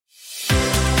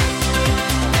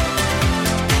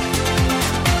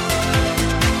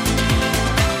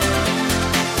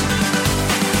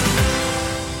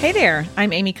Hey there,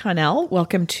 I'm Amy Connell.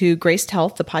 Welcome to Graced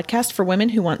Health, the podcast for women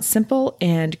who want simple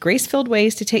and grace-filled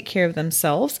ways to take care of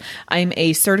themselves. I'm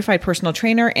a certified personal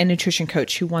trainer and nutrition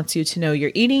coach who wants you to know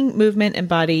your eating, movement, and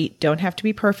body don't have to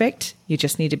be perfect. You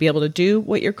just need to be able to do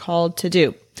what you're called to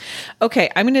do. Okay,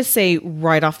 I'm going to say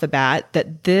right off the bat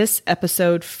that this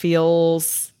episode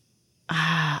feels,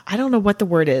 I don't know what the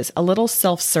word is, a little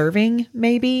self-serving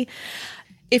maybe.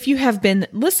 If you have been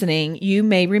listening, you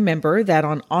may remember that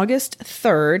on August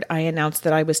 3rd, I announced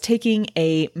that I was taking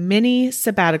a mini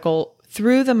sabbatical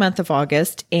through the month of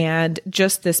August. And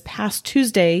just this past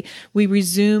Tuesday, we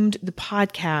resumed the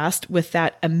podcast with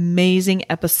that amazing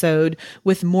episode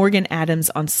with Morgan Adams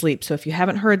on sleep. So if you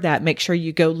haven't heard that, make sure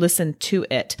you go listen to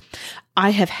it. I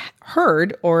have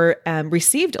heard or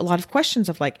received a lot of questions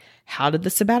of like, how did the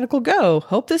sabbatical go?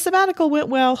 Hope the sabbatical went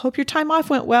well. Hope your time off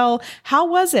went well. How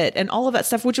was it? And all of that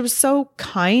stuff, which was so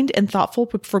kind and thoughtful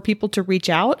for people to reach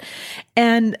out.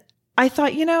 And I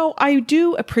thought, I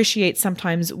do appreciate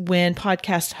sometimes when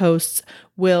podcast hosts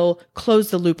will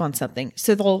close the loop on something.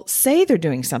 So they'll say they're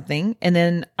doing something, and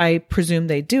then I presume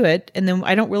they do it, and then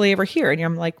I don't really ever hear it. And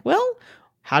I'm like, well,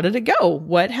 how did it go?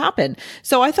 What happened?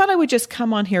 So I thought I would just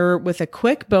come on here with a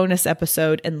quick bonus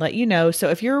episode and let you know. So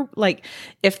if you're like,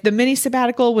 if the mini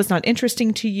sabbatical was not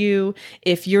interesting to you,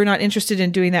 if you're not interested in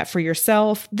doing that for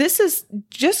yourself, this is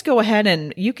just go ahead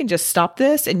and you can just stop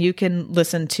this and you can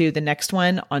listen to the next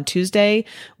one on Tuesday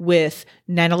with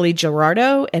Natalie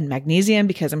Gerardo and magnesium,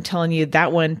 because I'm telling you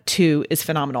that one too is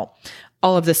phenomenal.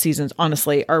 All of the seasons,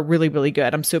 honestly, are really, really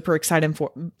good. I'm super excited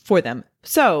for them.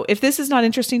 So if this is not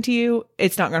interesting to you,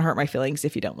 it's not going to hurt my feelings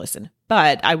if you don't listen.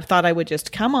 But I thought I would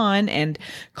just come on and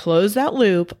close that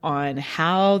loop on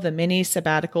how the mini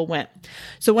sabbatical went.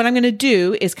 So what I'm going to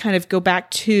do is kind of go back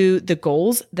to the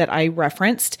goals that I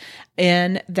referenced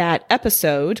in that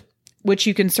episode, which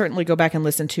you can certainly go back and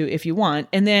listen to if you want.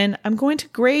 And then I'm going to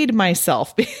grade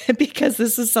myself because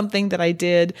this is something that I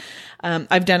did,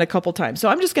 I've done a couple times. So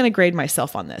I'm just going to grade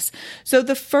myself on this. So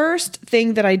the first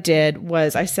thing that I did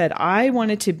was I said, I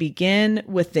wanted to begin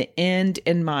with the end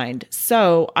in mind.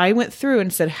 So I went through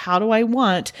and said, how do I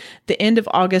want the end of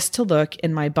August to look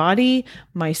in my body,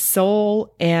 my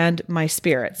soul, and my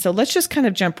spirit? So let's just kind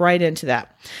of jump right into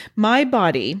that. My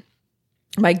body,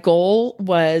 my goal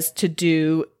was to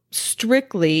do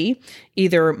strictly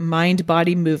either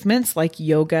mind-body movements like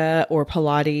yoga or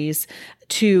Pilates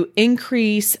to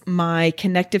increase my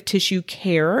connective tissue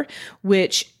care,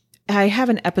 which I have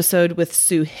an episode with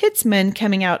Sue Hitzman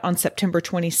coming out on September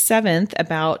 27th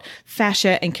about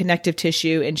fascia and connective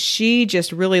tissue. And she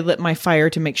just really lit my fire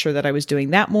to make sure that I was doing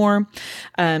that more.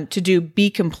 To do Be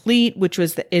Complete, which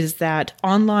is that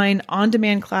online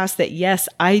on-demand class that, yes,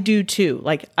 I do too.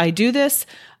 Like I do this.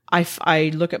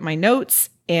 I look at my notes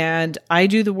and I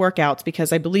do the workouts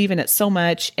because I believe in it so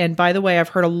much. And by the way, I've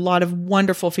heard a lot of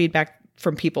wonderful feedback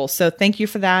from people. So thank you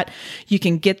for that. You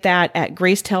can get that at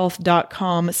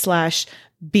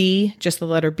gracedhealth.com/B, just the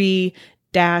letter B,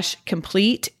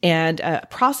 -complete. And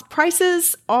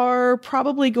prices are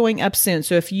probably going up soon.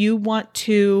 So if you want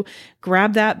to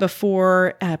grab that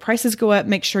before prices go up,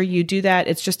 make sure you do that.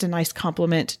 It's just a nice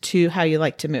compliment to how you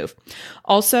like to move.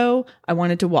 Also, I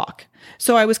wanted to walk.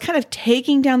 So I was kind of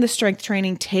taking down the strength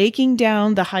training, taking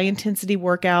down the high intensity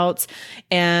workouts,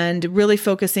 and really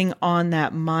focusing on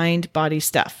that mind body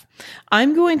stuff.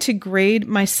 I'm going to grade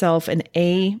myself an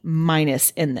A-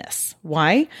 in this.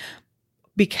 Why?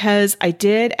 Because I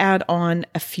did add on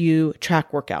a few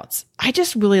track workouts. I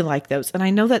just really like those. And I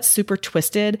know that's super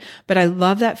twisted, but I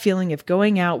love that feeling of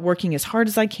going out, working as hard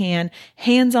as I can,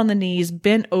 hands on the knees,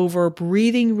 bent over,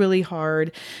 breathing really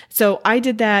hard. So I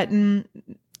did that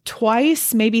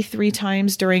twice, maybe 3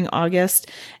 times during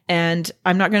August. And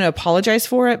I'm not going to apologize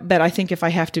for it, but I think if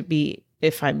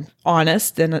I'm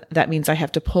honest, then that means I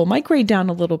have to pull my grade down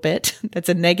a little bit. That's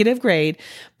a negative grade,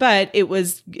 but it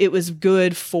was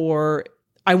good for,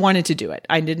 I wanted to do it.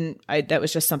 That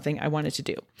was just something I wanted to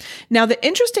do. Now, the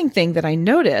interesting thing that I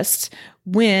noticed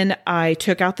when I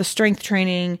took out the strength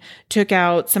training, took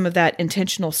out some of that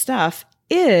intentional stuff,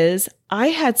 is I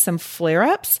had some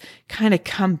flare-ups kind of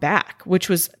come back, which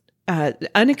was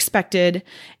unexpected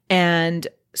and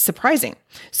surprising.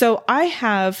 So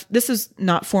this is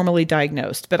not formally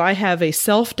diagnosed, but I have a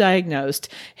self-diagnosed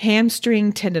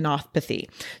hamstring tendinopathy.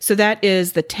 So that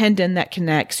is the tendon that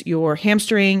connects your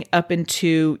hamstring up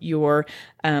into your,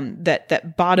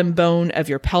 that bottom bone of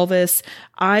your pelvis.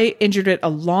 I injured it a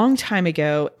long time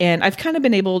ago and I've kind of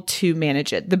been able to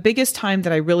manage it. The biggest time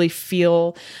that I really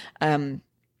feel,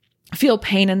 feel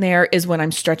pain in there is when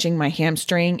I'm stretching my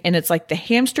hamstring, and it's like the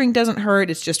hamstring doesn't hurt.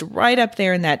 It's just right up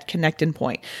there in that connecting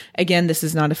point. Again, this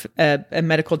is not a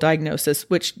medical diagnosis,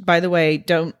 which, by the way,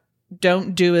 don't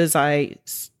do as I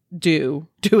do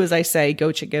as I say,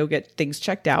 go get things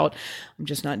checked out. I'm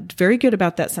just not very good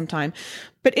about that sometimes.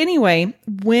 But anyway,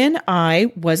 when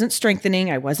I wasn't strengthening,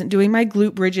 I wasn't doing my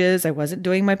glute bridges, I wasn't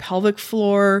doing my pelvic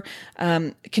floor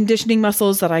conditioning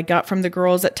muscles that I got from the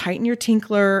girls at Tighten Your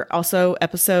Tinkler, also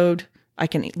episode, I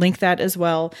can link that as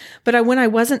well. But when I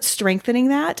wasn't strengthening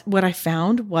that, what I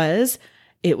found was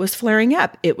it was flaring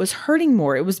up. It was hurting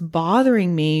more. It was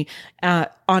bothering me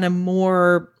on a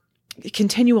more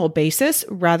continual basis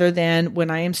rather than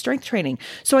when I am strength training.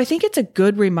 So I think it's a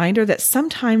good reminder that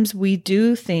sometimes we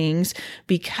do things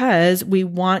because we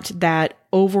want that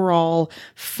overall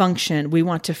function. We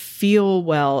want to feel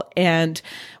well. And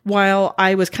while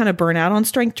I was kind of burnt out on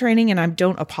strength training, and I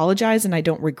don't apologize and I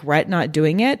don't regret not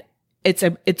doing it,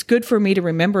 it's good for me to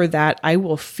remember that I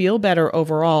will feel better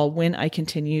overall when I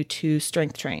continue to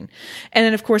strength train. And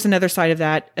then, of course, another side of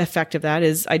that effect of that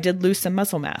is I did lose some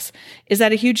muscle mass. Is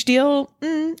that a huge deal?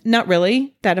 Not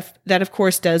really. That of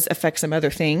course does affect some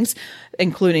other things,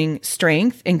 including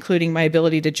strength, including my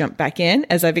ability to jump back in,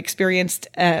 as I've experienced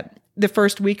the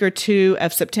first week or two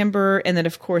of September. And then,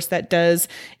 of course, that does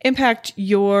impact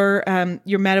your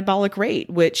metabolic rate,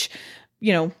 which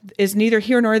is neither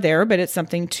here nor there, but it's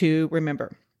something to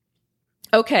remember.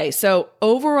 Okay, so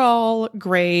overall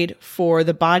grade for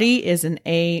the body is an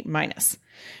A-.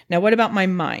 Now, what about my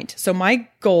mind? So my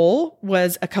goal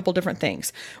was a couple different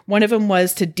things. One of them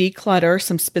was to declutter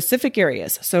some specific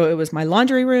areas. So it was my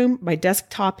laundry room, my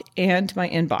desktop, and my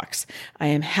inbox. I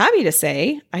am happy to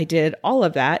say I did all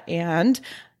of that. And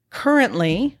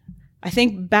currently, I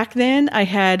think back then I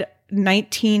had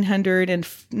 1,900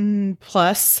 and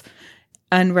plus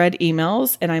unread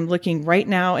emails, and I'm looking right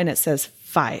now and it says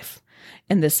 5.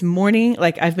 And this morning,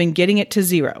 I've been getting it to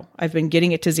 0. I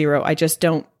just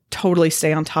don't totally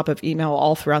stay on top of email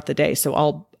all throughout the day.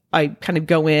 So I kind of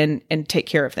go in and take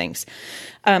care of things.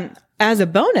 As a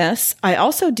bonus, I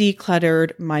also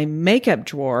decluttered my makeup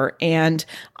drawer, and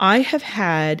I have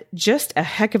had just a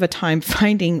heck of a time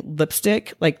finding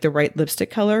lipstick, like the right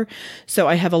lipstick color. So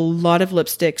I have a lot of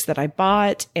lipsticks that I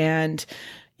bought, and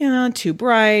too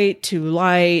bright, too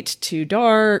light, too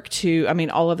dark,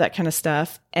 all of that kind of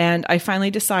stuff. And I finally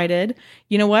decided,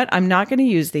 you know what? I'm not going to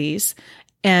use these.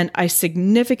 And I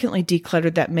significantly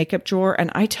decluttered that makeup drawer. And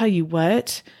I tell you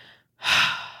what,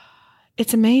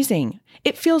 it's amazing.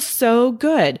 It feels so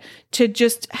good to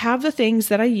just have the things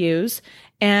that I use.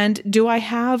 And do I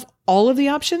have all of the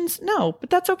options? No, but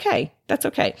that's okay.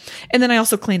 And then I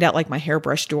also cleaned out my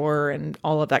hairbrush drawer and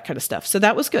all of that kind of stuff. So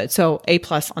that was good. So A+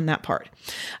 on that part.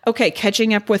 Okay.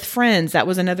 Catching up with friends. That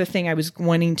was another thing I was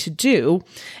wanting to do.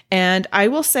 And I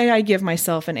will say I give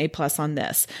myself an A+ on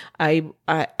this. I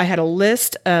had a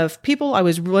list of people I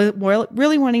was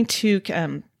really wanting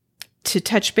to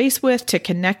touch base with, to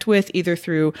connect with, either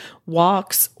through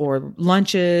walks or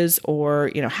lunches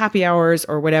or, happy hours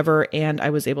or whatever. And I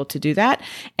was able to do that.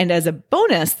 And as a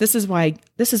bonus, this is why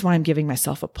I'm giving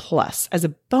myself a plus. As a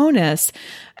bonus,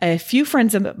 a few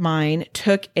friends of mine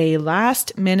took a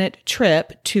last minute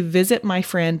trip to visit my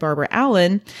friend Barbara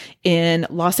Allen in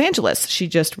Los Angeles. She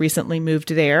just recently moved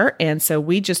there. And so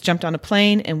we just jumped on a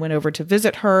plane and went over to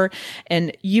visit her.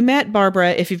 And you met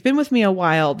Barbara. If you've been with me a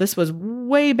while, this was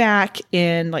way back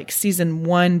in season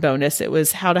 1 bonus. It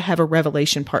was how to have a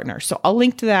revelation partner. So I'll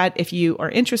link to that if you are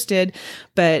interested.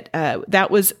 But that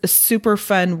was a super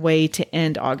fun way to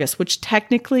end August, which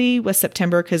technically was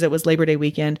September because it was Labor Day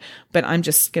weekend. But I'm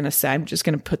just going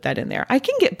to put that in there. I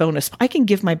can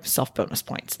give myself bonus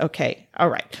points. Okay. All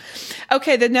right.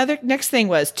 Okay. The next thing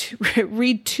was to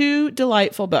read 2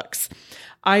 delightful books.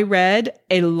 I read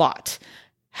a lot.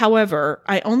 However,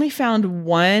 I only found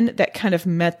one that kind of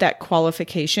met that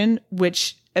qualification,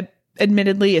 which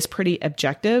admittedly is pretty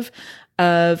objective,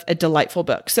 of a delightful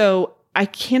book. So I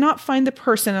cannot find the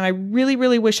person, and I really,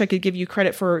 really wish I could give you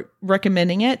credit for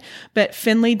recommending it, but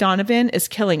Finley Donovan is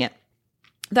killing it.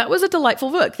 That was a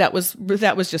delightful book. That was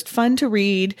just fun to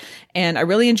read, and I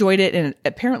really enjoyed it. And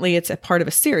apparently it's a part of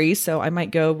a series, so I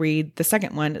might go read the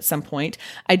second one at some point.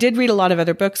 I did read a lot of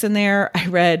other books in there. I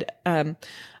read,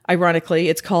 ironically,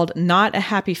 it's called Not a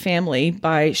Happy Family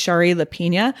by Shari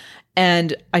Lapena.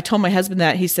 And I told my husband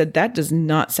that. He said, that does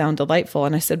not sound delightful.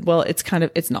 And I said, well,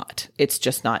 it's not. It's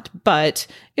just not. But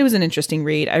it was an interesting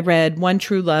read. I read One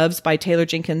True Loves by Taylor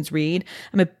Jenkins Reid.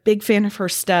 I'm a big fan of her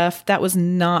stuff. That was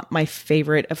not my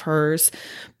favorite of hers,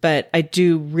 but I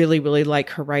do really, really like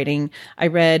her writing. I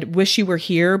read Wish You Were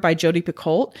Here by Jodi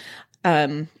Picoult.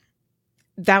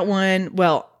 That one,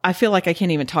 well, I feel like I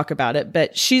can't even talk about it,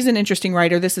 but she's an interesting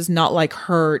writer. This is not like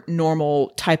her normal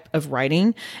type of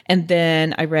writing. And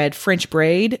then I read French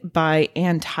Braid by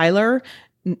Ann Tyler.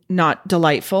 Not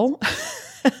delightful.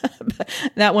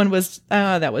 That one was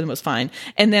fine.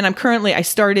 And then I'm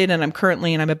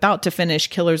about to finish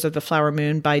Killers of the Flower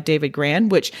Moon by David Grann,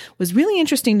 which was really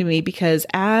interesting to me because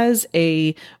as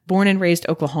a born and raised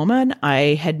Oklahoman,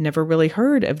 I had never really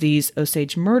heard of these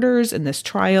Osage murders and this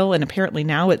trial. And apparently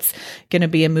now it's going to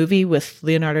be a movie with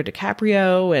Leonardo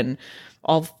DiCaprio and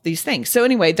all these things. So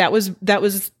anyway, that's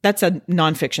a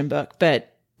nonfiction book, but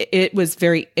it was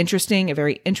very interesting, a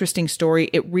very interesting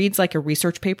story. It reads like a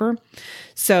research paper,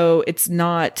 so it's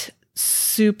not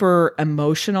super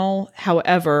emotional.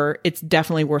 However, it's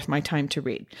definitely worth my time to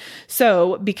read.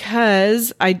 So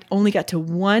because I only got to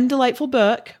one delightful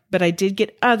book, but I did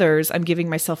get others, I'm giving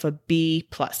myself a B+.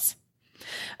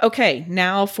 Okay,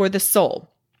 now for the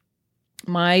soul.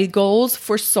 My goals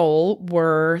for soul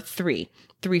were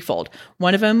threefold.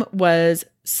 One of them was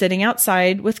sitting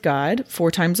outside with God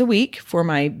 4 times a week for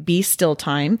my Be Still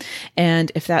time.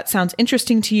 And if that sounds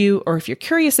interesting to you, or if you're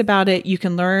curious about it, you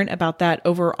can learn about that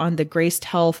over on the Graced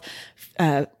Health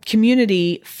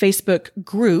community Facebook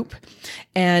group.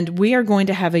 And we are going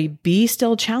to have a Be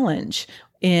Still challenge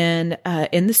in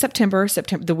the September,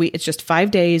 the week, it's just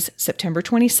 5 days, September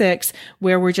 26th,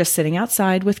 where we're just sitting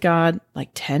outside with God, like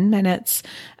 10 minutes,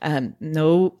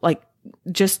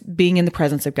 just being in the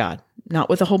presence of God, not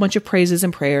with a whole bunch of praises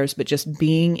and prayers, but just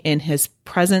being in his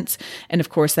presence. And of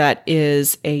course, that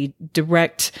is a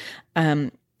direct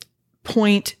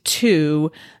point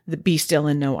to the Be Still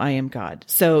and Know I Am God.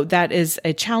 So that is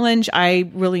a challenge. I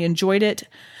really enjoyed it.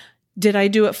 Did I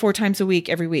do it 4 times a week,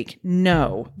 every week?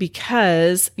 No,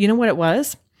 because you know what it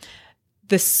was?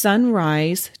 The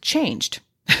sunrise changed.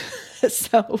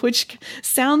 So, which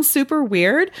sounds super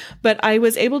weird, but I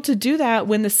was able to do that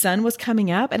when the sun was coming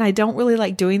up. And I don't really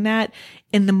like doing that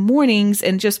in the mornings,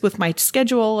 and just with my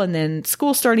schedule and then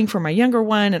school starting for my younger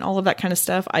one and all of that kind of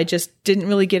stuff. I just didn't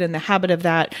really get in the habit of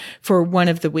that for one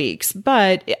of the weeks,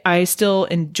 but I still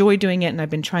enjoy doing it. And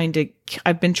I've been trying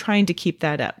to keep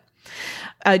that up.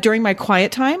 During my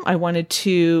quiet time, I wanted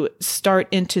to start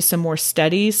into some more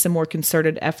studies, some more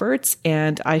concerted efforts.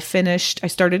 And I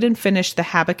started and finished the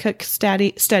Habakkuk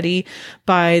study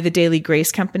by the Daily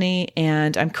Grace Company.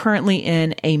 And I'm currently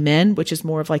in Amen, which is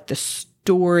more of like the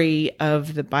story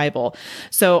of the Bible.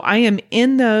 So I am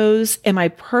in those. Am I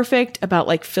perfect about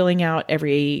like filling out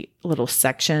every little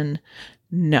section?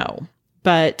 No,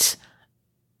 but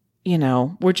you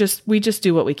know, we just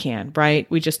do what we can, right?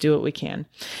 We just do what we can.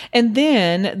 And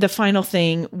then the final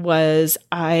thing was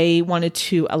I wanted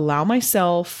to allow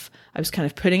myself, I was kind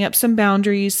of putting up some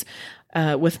boundaries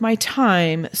with my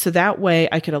time, so that way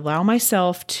I could allow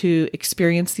myself to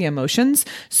experience the emotions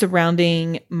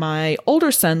surrounding my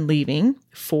older son leaving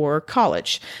for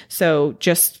college. So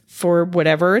just for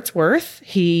whatever it's worth,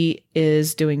 he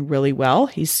is doing really well.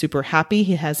 He's super happy.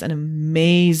 He has an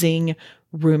amazing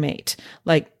roommate,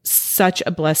 like such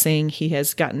a blessing. He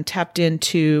has gotten tapped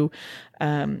into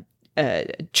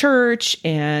church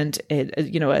and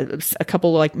a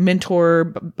couple like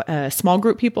mentor small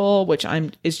group people, which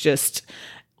is just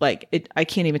like it. I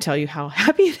can't even tell you how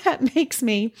happy that makes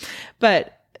me.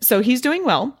 But so he's doing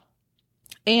well.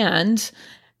 And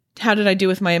how did I do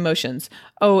with my emotions?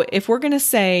 Oh, if we're going to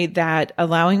say that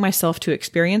allowing myself to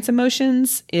experience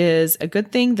emotions is a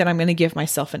good thing, then I'm going to give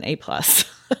myself an A+.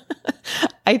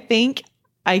 I think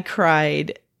I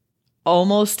cried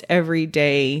almost every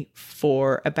day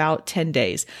for about 10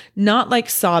 days, not like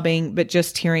sobbing, but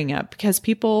just tearing up because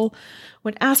people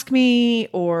would ask me,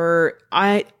 or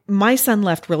my son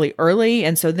left really early.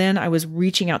 And so then I was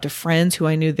reaching out to friends who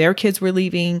I knew their kids were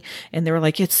leaving, and they were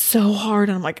like, it's so hard.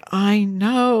 And I'm like, I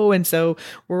know. And so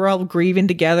we're all grieving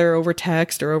together over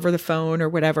text or over the phone or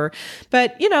whatever.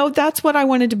 But that's what I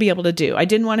wanted to be able to do. I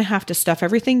didn't want to have to stuff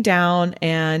everything down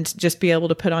and just be able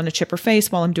to put on a chipper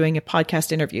face while I'm doing a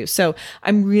podcast interview. So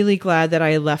I'm really glad that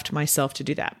I left myself to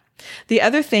do that. The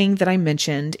other thing that I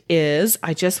mentioned is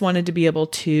I just wanted to be able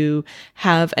to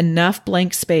have enough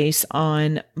blank space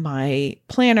on my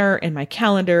planner and my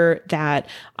calendar that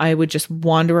I would just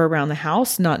wander around the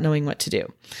house not knowing what to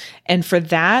do. And for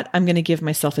that, I'm going to give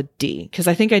myself a D because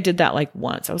I think I did that like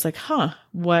once. I was like,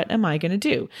 what am I going to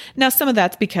do? Now, some of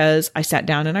that's because I sat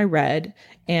down and I read,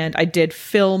 and I did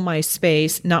fill my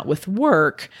space, not with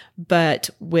work,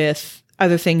 but with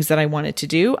other things that I wanted to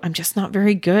do. I'm just not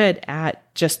very good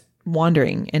at just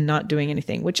wandering and not doing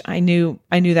anything, which I knew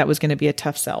that was going to be a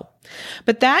tough sell.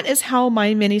 But that is how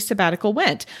my mini sabbatical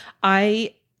went.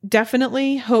 I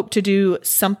definitely hope to do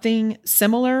something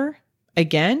similar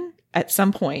again at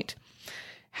some point.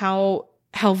 how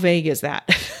vague is that?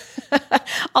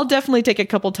 I'll definitely take a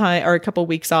couple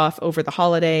weeks off over the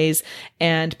holidays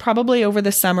and probably over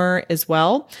the summer as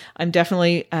well. I'm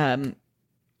definitely,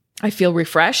 I feel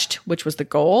refreshed, which was the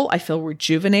goal. I feel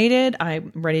rejuvenated.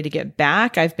 I'm ready to get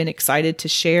back. I've been excited to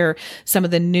share some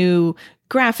of the new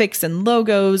graphics and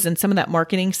logos and some of that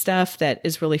marketing stuff that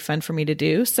is really fun for me to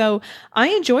do. So I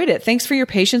enjoyed it. Thanks for your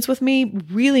patience with me.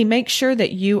 Really make sure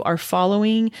that you are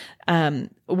following,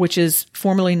 which is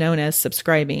formerly known as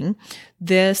subscribing,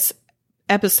 this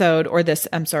episode or this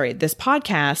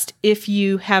podcast if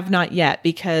you have not yet,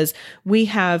 because we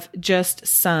have just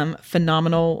some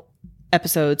phenomenal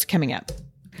episodes coming up.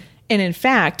 And in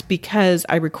fact, because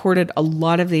I recorded a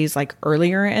lot of these like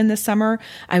earlier in the summer,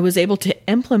 I was able to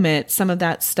implement some of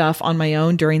that stuff on my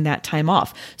own during that time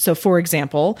off. So for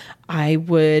example, I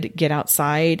would get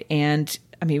outside and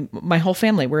my whole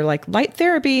family, we're like, light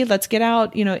therapy, let's get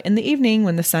out, in the evening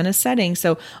when the sun is setting.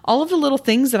 So all of the little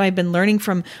things that I've been learning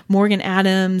from Morgan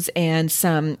Adams and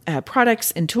some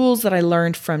products and tools that I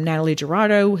learned from Natalie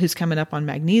Gerardo, who's coming up on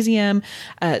magnesium,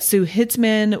 Sue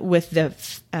Hitzman with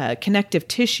the connective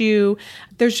tissue.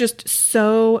 There's just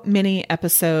so many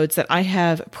episodes that I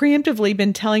have preemptively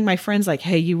been telling my friends like,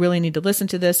 hey, you really need to listen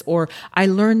to this, or I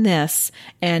learned this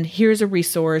and here's a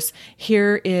resource.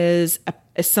 Here is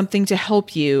something to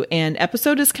help you, and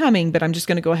episode is coming, but I'm just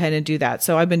going to go ahead and do that.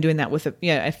 So I've been doing that with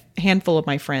a handful of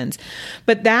my friends,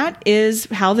 but that is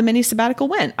how the mini sabbatical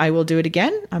went. I will do it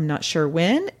again. I'm not sure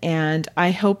when. And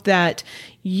I hope that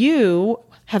you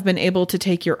have been able to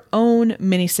take your own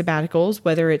mini sabbaticals,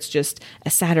 whether it's just a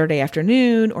Saturday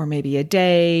afternoon or maybe a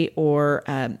day or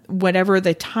whatever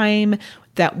the time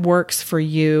that works for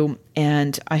you.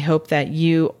 And I hope that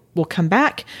you will come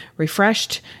back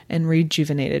refreshed and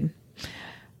rejuvenated.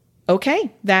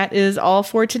 Okay, that is all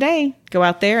for today. Go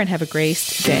out there and have a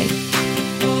graced day.